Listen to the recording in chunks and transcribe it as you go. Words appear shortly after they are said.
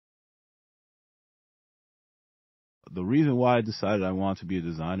the reason why I decided I wanted to be a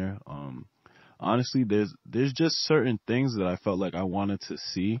designer, honestly, there's just certain things that I felt like I wanted to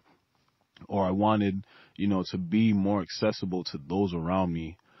see, or I wanted, to be more accessible to those around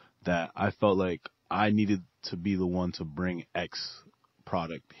me, that I felt like I needed to be the one to bring X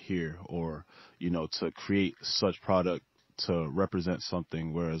product here, or, to create such product to represent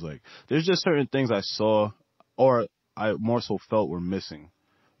something. Whereas, like, there's just certain things I saw, or I more so felt were missing,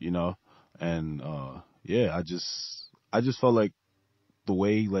 you know? And, yeah, I just felt like the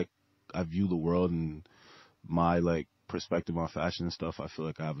way, like, I view the world and my, like, perspective on fashion and stuff, I feel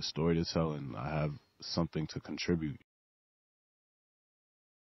like I have a story to tell and I have something to contribute.